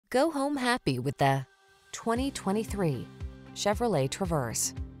Go home happy with the 2023 Chevrolet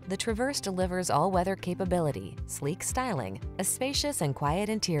Traverse. The Traverse delivers all-weather capability, sleek styling, a spacious and quiet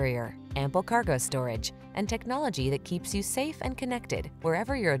interior, ample cargo storage, and technology that keeps you safe and connected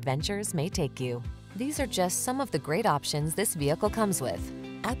wherever your adventures may take you. These are just some of the great options this vehicle comes with: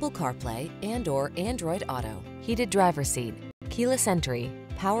 Apple CarPlay and/or Android Auto, heated driver's seat, keyless entry,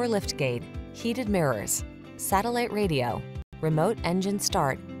 power liftgate, heated mirrors, satellite radio, remote engine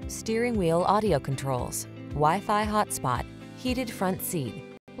start, steering wheel audio controls, Wi-Fi hotspot, heated front seat.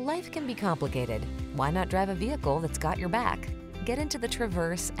 Life can be complicated. Why not drive a vehicle that's got your back? Get into the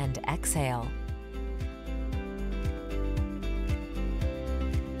Traverse and exhale.